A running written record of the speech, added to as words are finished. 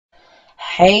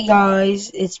Hey guys,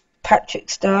 it's Patrick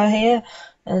Star here,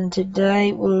 and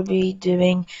today we'll be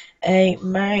doing a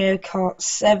Mario Kart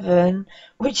 7,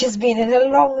 which has been in a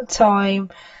long time.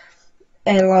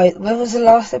 And when was the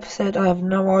last episode? I have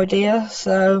no idea.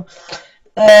 So,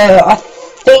 I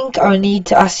think I need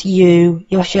to ask you,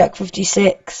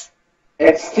 YH56.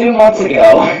 It's 2 months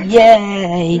ago.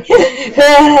 Yay!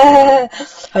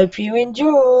 Hope you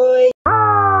enjoy.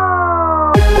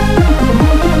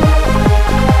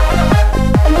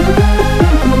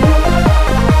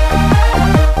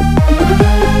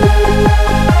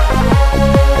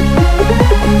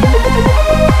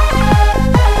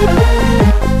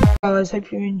 Guys,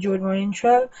 hope you enjoyed my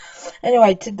intro.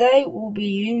 Anyway, today we'll be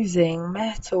using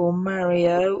Metal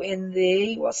Mario in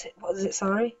the what is it,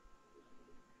 sorry?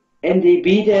 In the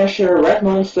B-Dasher, Red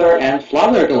Monster, and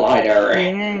Flutter Glider.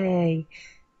 Yay!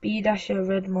 B-Dasher,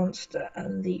 Red Monster,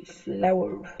 and the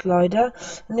Flower Glider.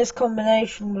 And this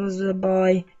combination was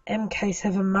by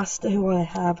MK7 Master, who I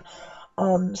have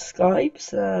on Skype.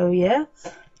 So yeah.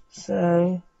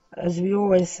 So as we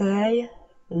always say,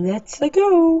 let's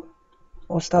go.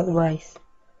 Or start the race.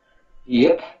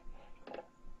 Yep.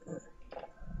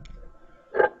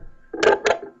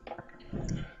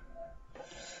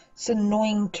 It's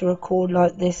annoying to record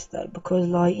like this though, because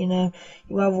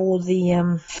you have all the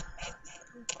you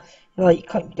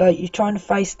can't, you're trying to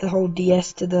face the whole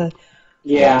DS to the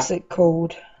what's it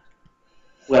called?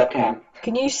 Webcam.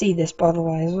 Can you see this by the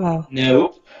way as well?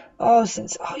 No. Oh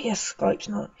yes, Skype's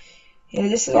not. Yeah,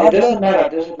 this is. It doesn't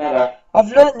matter.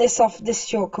 I've learnt this off this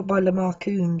shortcut by Lamar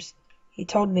Coombs. He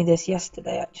told me this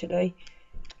yesterday, actually.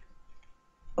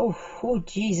 Oh,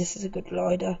 geez, this is a good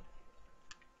glider.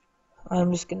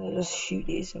 I'm just gonna shoot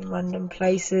these in random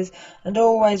places, and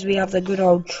always we have the good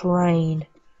old train.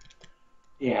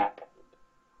 Yeah.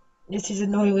 This is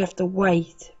annoying. We have to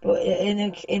wait, but in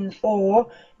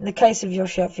the case of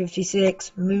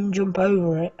YH56, moon jump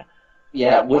over it.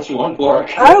 Yeah, which won't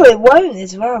work. Oh, it won't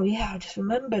as well. Yeah, I just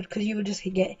remembered because you would just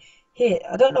get hit.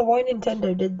 I don't know why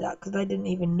Nintendo did that because they didn't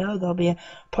even know there'll be a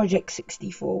Project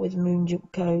 64 with moon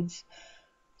jump codes.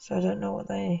 So I don't know what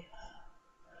they.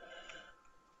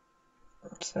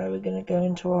 So we're gonna go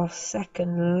into our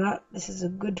second lap. This is a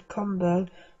good combo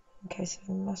in case of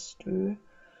a must-do.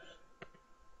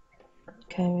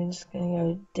 Okay, we're just gonna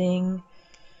go ding.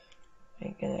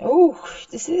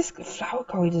 This flower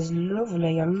guide is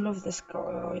lovely. I love this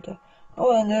glider.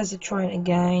 Oh, and there's a train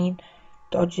again.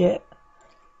 Dodge it.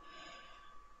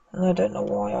 And I don't know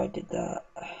why I did that.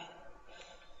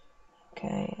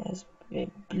 Okay, it's a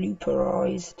bit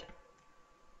blooperized.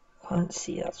 Can't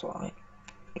see, that's why.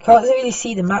 You can't really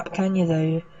see the map, can you,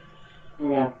 though?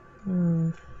 Yeah.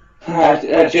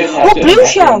 I just have to blue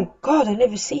shell! God, I've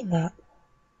never seen that.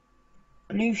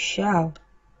 Blue shell.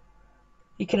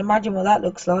 You can imagine what that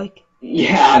looks like.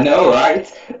 Yeah, I know,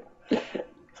 right?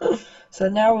 So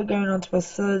now we're going on to a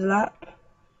third lap.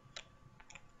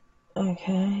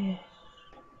 Okay.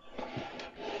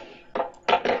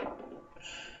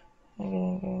 I'm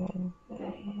gonna go in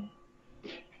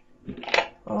here.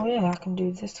 Oh yeah, I can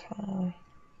do this, can't I?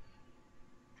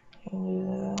 I can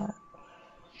do that.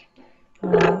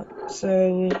 Alright, so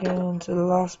we're going to the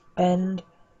last bend.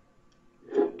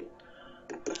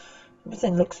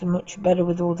 Everything looks much better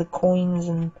with all the coins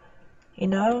and,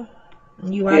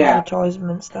 new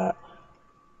advertisements that.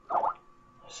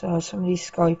 So somebody's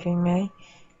Skyping me.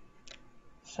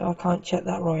 So I can't check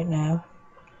that right now.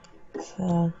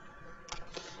 So.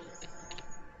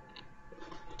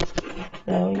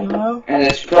 There we go. And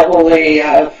it's probably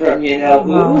from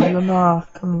who? Lamar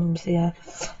Cummings, yeah.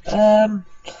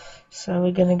 So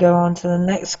we're gonna go on to the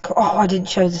next. Oh, I didn't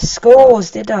show the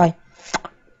scores, did I?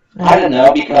 No. I don't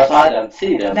know because I don't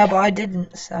see them. No, but I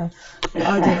didn't. So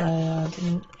I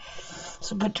didn't.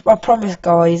 So, but I promise,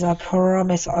 guys. I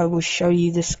promise I will show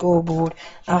you the scoreboard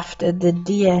after the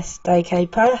DS Day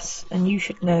Pass, and you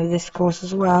should know this course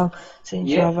as well since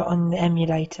you have it on the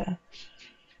emulator.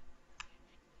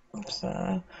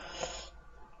 So,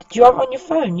 did you have it on your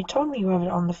phone? You told me you have it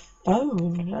on the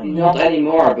phone. Not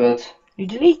anymore, but you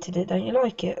deleted it. Don't you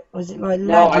like it? Was it like laggy?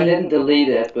 No, I didn't delete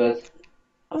it, but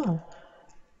oh,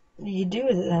 what did you do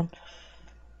with it then?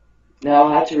 No,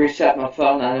 I had to reset my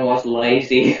phone and I was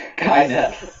lazy,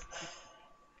 kinda.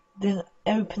 Then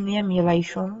open the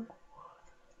emulation.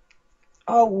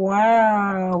 Oh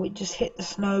wow! It just hit the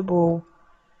snowball.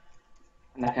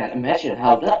 And I can imagine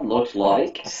how that looks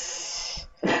like.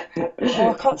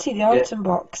 Oh, I can't see the item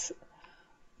box.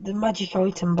 The magic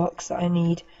item box that I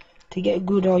need to get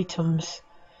good items.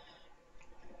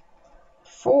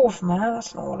 Fourth, man,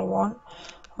 that's not what I want.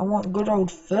 I want good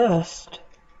old first.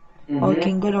 Like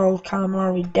in good old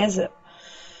Calamari Desert.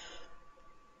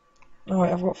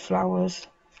 Alright, I've got flowers.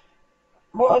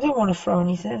 Well, I don't want to throw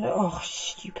anything. Oh,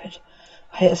 stupid.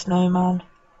 I hit a snowman.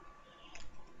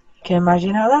 You can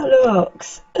imagine how that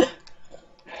looks.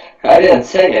 I didn't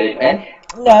say anything.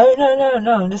 No.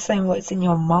 I'm just saying what's in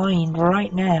your mind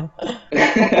right now.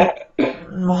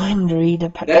 Mind reader,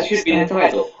 That Patrick should be the Star.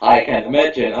 title. I can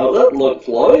imagine how that looks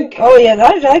like. Oh yeah,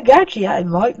 that actually, yeah, it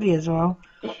might be as well.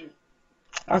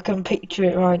 I can picture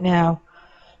it right now.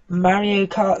 Mario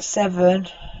Kart 7,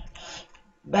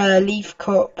 Leaf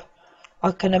Cup.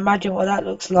 I can imagine what that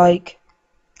looks like.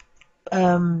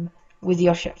 With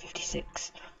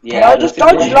YH56. And I Yeah, just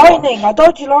that's a dodged great one. lightning. I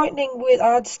dodged lightning with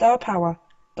I had star power.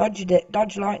 Dodged it.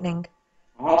 Dodged lightning.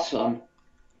 Awesome.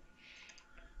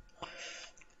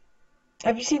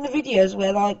 Have you seen the videos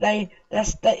where like they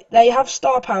have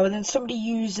star power, then somebody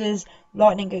uses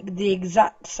lightning at the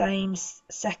exact same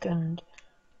second?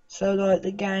 So like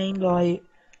the game like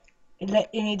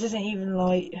it doesn't even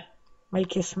like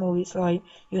make you small. It's like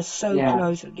you're so Yeah.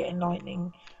 close at getting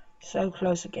lightning, so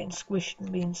close at getting squished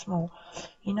and being small.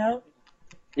 You know?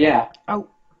 Yeah. Oh,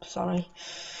 sorry.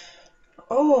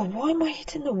 Oh, why am I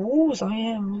hitting the walls? I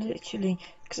am literally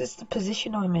because it's the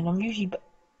position I'm in. I'm usually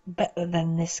better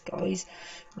than this, guys.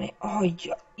 Mate, oh, are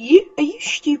you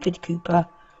stupid, Cooper?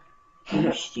 Are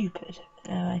you stupid?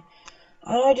 Anyway,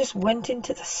 and I just went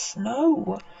into the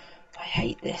snow. I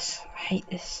hate this. I hate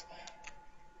this.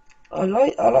 I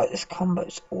like this combo.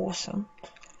 It's awesome.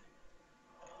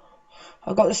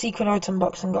 I got the secret item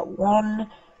box and got one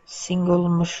single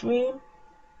mushroom.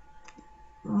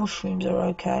 Mushrooms are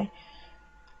okay.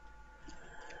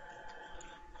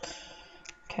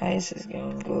 Okay, this is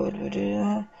going good. We'll do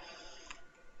that.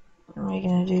 We're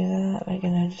gonna do that. We're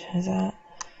gonna do that.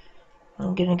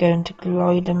 I'm gonna go into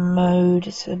glider mode.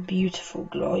 It's a beautiful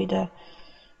glider.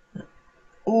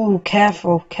 Oh,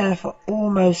 careful, careful.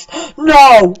 Almost.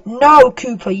 No! No,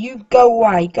 Cooper, you go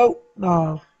away. Go.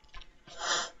 Oh.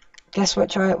 Guess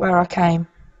where I came?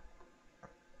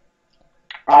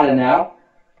 I don't know.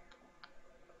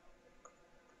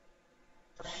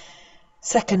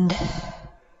 Second.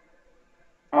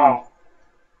 Oh,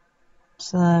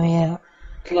 So, yeah.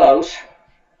 close.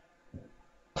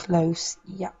 Close.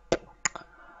 Yep.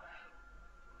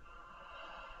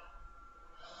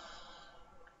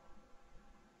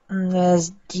 And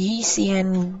there's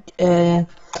GCN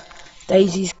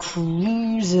Daisy's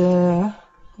Cruiser.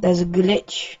 There's a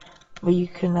glitch where you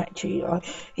can actually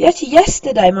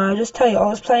yesterday, man, I'll just tell you, I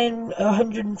was playing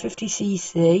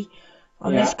 150cc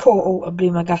on this Yeah. court. Oh, I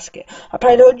blew my gasket. I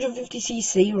played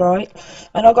 150cc, right,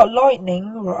 and I got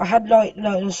lightning. Right, I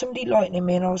had somebody lightning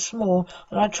me, and I was small,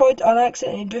 and I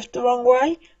accidentally drifted the wrong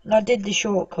way, and I did the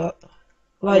shortcut.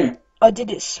 Like, Hmm. I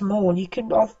did it small.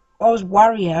 I was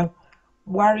Wario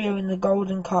in the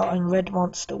golden cart and red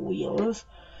monster wheels.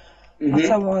 Mm-hmm.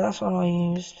 That's what I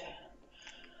used.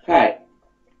 Hey.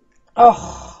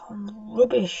 Oh, I'm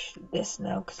rubbish at this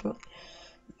now because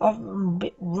I'm a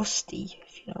bit rusty,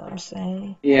 if you know what I'm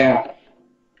saying. Yeah.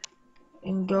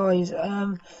 And guys,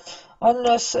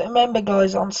 remember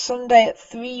guys, on Sunday at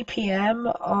 3 p.m.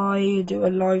 I do a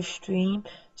live stream,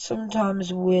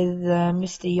 sometimes with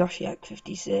Mr.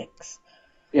 YH56.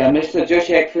 Yeah, Mr.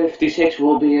 YH56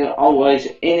 will be always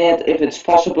in it if it's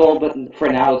possible, but for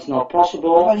now it's not Well,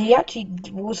 possible. he actually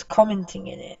was commenting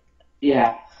in it.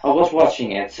 Yeah, I was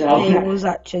watching it, so It was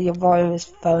actually via his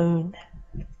phone.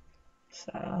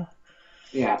 So,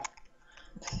 yeah.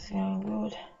 this is going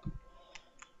good.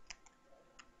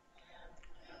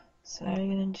 So, I'm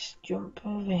going to just jump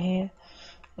over here.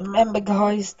 Remember,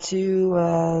 guys, to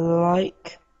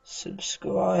like,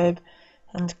 subscribe,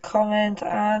 and comment,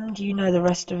 and you know the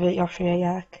rest of it,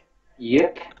 Yoshi-Yak.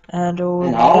 Yep. And all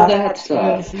And all that that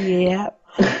stuff. yeah.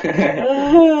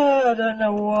 I don't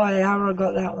know how I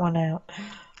got that one out.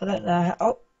 I don't know how.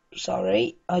 Oh,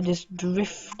 sorry. I just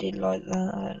drifted like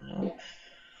that. I don't know.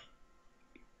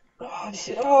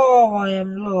 Oh, I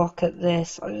am. Look at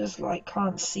this. I just like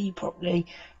can't see properly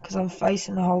because I'm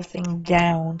facing the whole thing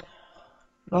down.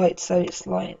 Like, so it's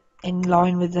like in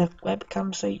line with the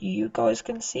webcam so you guys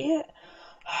can see it.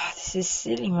 This is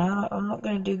silly, man. I'm not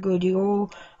going to do good. You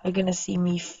all are going to see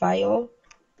me fail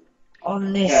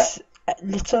on Yeah. this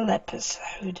little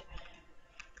episode.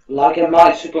 Like in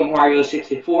my Super Mario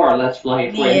 64 Let's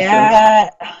Play, for instance. Yeah,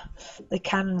 the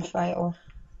cannon fail.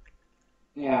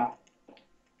 Yeah.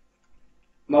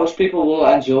 Most people will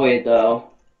enjoy it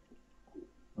though.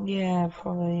 Yeah,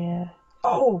 probably, yeah.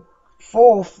 Oh,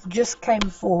 fourth. Just came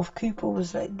fourth. Cooper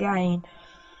was at gain.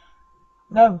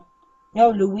 No,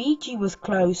 Luigi was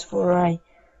close for a...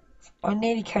 I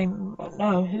nearly came...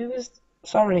 No, who was...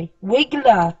 Sorry,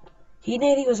 Wiggler. He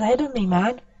nearly was ahead of me,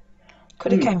 man.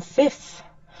 Could have came fifth.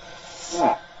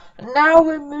 Ah, Now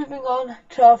we're moving on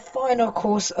to our final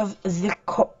course of the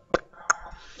cup.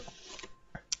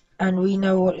 And we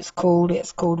know what it's called.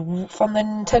 It's called, from the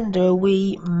Nintendo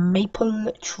Wii,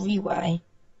 Maple Treeway.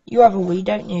 You have a Wii,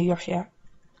 don't you, Yoshi?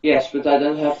 yes, but I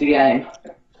don't have the game.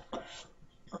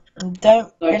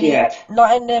 Not Any, yet.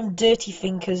 not in them dirty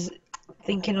thinkers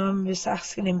thinking I'm just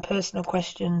asking him personal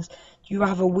questions. Do you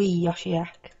have a Wii,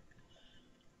 Yoshiak?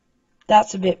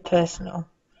 That's a bit personal.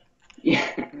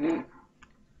 Yeah.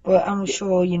 But I'm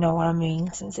sure you know what I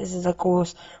mean, since this is a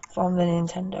course from the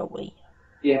Nintendo Wii.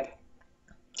 Yep.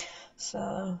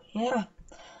 So, yeah.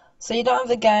 So you don't have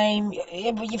the game,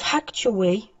 yeah, but you've hacked your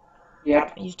Wii.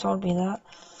 Yep. You've told me that.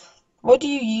 What do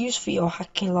you use for your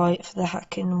hacking, like, for the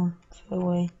hacking for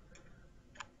the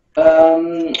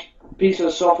Wii? Piece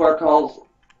of software called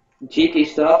GT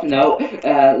stuff. No,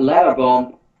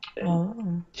 Letterbomb.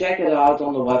 Oh, Check it out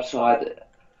on the website.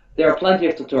 There are plenty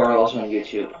of tutorials on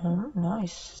YouTube. oh,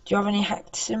 nice. Do you have any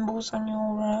hacked symbols on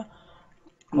your,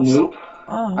 Nope.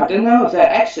 I Oh, don't know if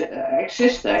they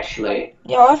exist actually.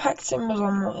 yeah, I've hacked symbols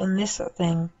on this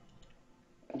thing.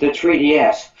 The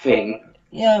 3DS thing.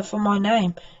 Yeah, for my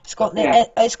name. Yeah.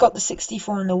 It's got the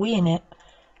 64 and the Wii in it.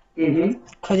 Mhm.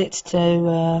 Credits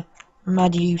to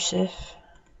Mad Yusuf.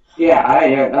 Yeah, I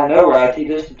know, right? He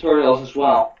does tutorials as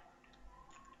well.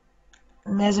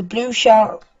 And there's a blue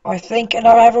shell, I think, and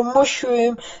I have a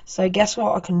mushroom. So guess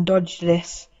what? I can dodge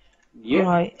this. Yep.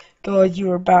 Right, God,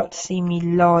 you're about to see me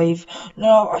live.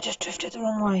 No, I just drifted the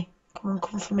wrong way. Come on,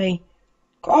 come for me.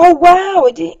 Oh wow,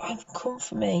 come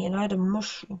for me, and I had a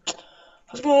mushroom.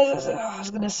 I was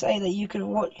gonna say that you could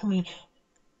watch me.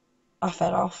 I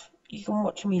fell off. You can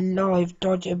watch me live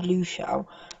dodge a blue shell.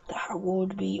 That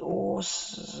would be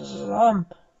awesome.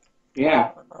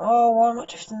 Yeah. Oh, why am I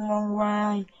drifting the wrong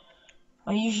way?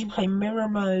 I usually play mirror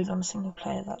mode on single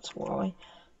player, that's why.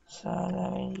 So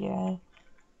there we go.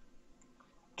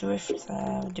 Drift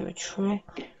there, do a trick.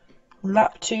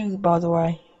 Lap 2, by the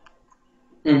way.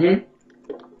 Mhm.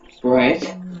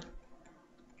 Right.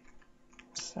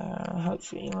 So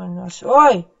hopefully when I see.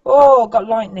 Oi! Oh, got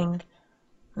lightning.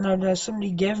 No,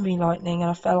 somebody gave me lightning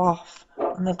and I fell off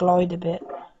on the glide a bit.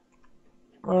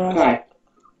 Whereas, Okay.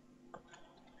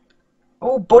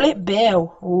 oh, bullet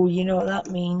bill. Oh, you know what that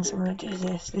means. I'm gonna do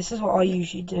this. This is what I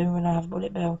usually do when I have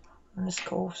bullet bill on this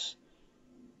course.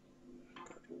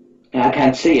 Yeah, I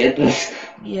can't see it, but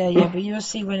Yeah, but you'll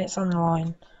see when it's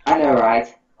online I know,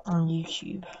 right? on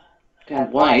YouTube.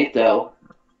 Can't wait though.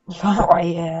 Oh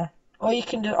yeah. Or you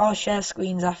can do. I'll share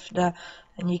screens after,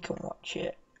 and you can watch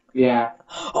it. Yeah.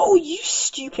 Oh, you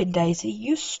stupid Daisy!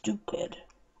 You stupid.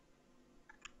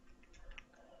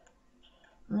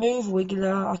 Move,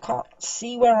 Wiggler. I can't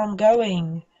see where I'm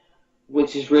going.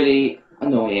 Which is really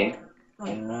annoying. I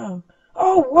don't know.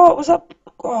 Oh, what was that?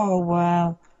 Oh,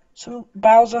 wow. Some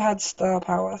Bowser had star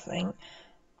power, I think.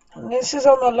 And this is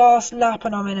on the last lap,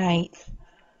 and I'm in 8th.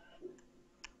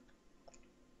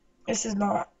 This is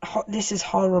not. This is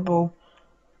horrible.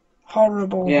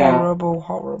 Horrible, Yeah. horrible,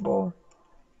 horrible.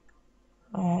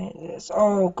 Right.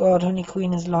 Oh God, Honey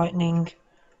Queen is lightning.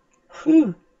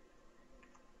 Whew.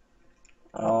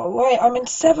 Oh wait, I'm in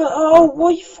 7th. Oh, why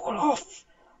you fall off?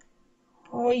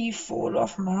 Why you fall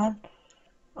off, man?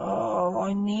 Oh,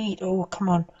 oh, come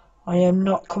on. I am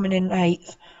not coming in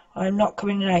 8th. I am not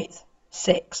coming in 8th.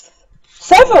 6th.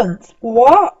 7th?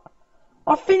 What?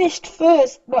 I finished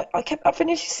first. Like, I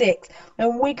finished 6th.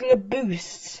 And Wiggler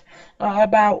boosts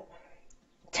about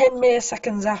 10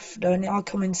 milliseconds after, and I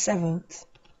come in 7th.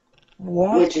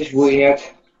 What? Which is weird.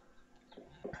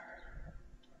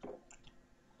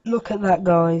 Look at that,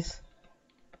 guys.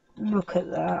 Look at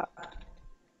that.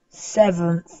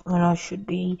 7th when I should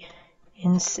be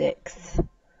in 6th.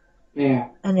 Yeah.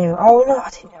 Anyway, oh no, I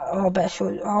didn't. Oh, I better show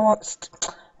you. Oh,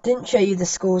 didn't show you the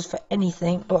scores for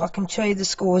anything, but I can show you the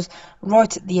scores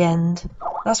right at the end.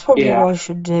 That's probably Yeah. what I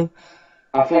should do.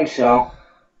 I think so.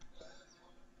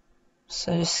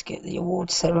 So just skip the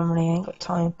award ceremony. I ain't got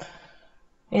time.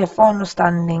 Yeah, final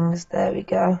standings. There we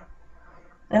go.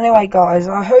 Anyway, guys,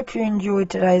 I hope you enjoyed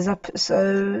today's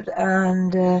episode,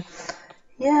 and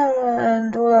yeah,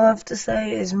 and all I have to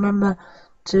say is remember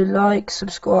to like,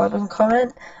 subscribe, and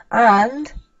comment,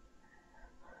 and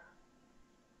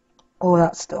all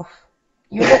that stuff.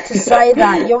 You're meant to say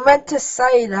that. You're meant to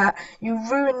say that. You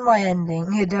ruined my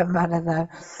ending. It don't matter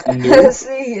though. Nope.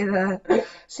 See you then.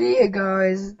 See you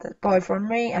guys. Bye from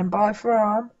me and bye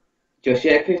from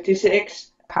YH56.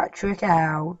 Patrick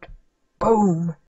out. Boom.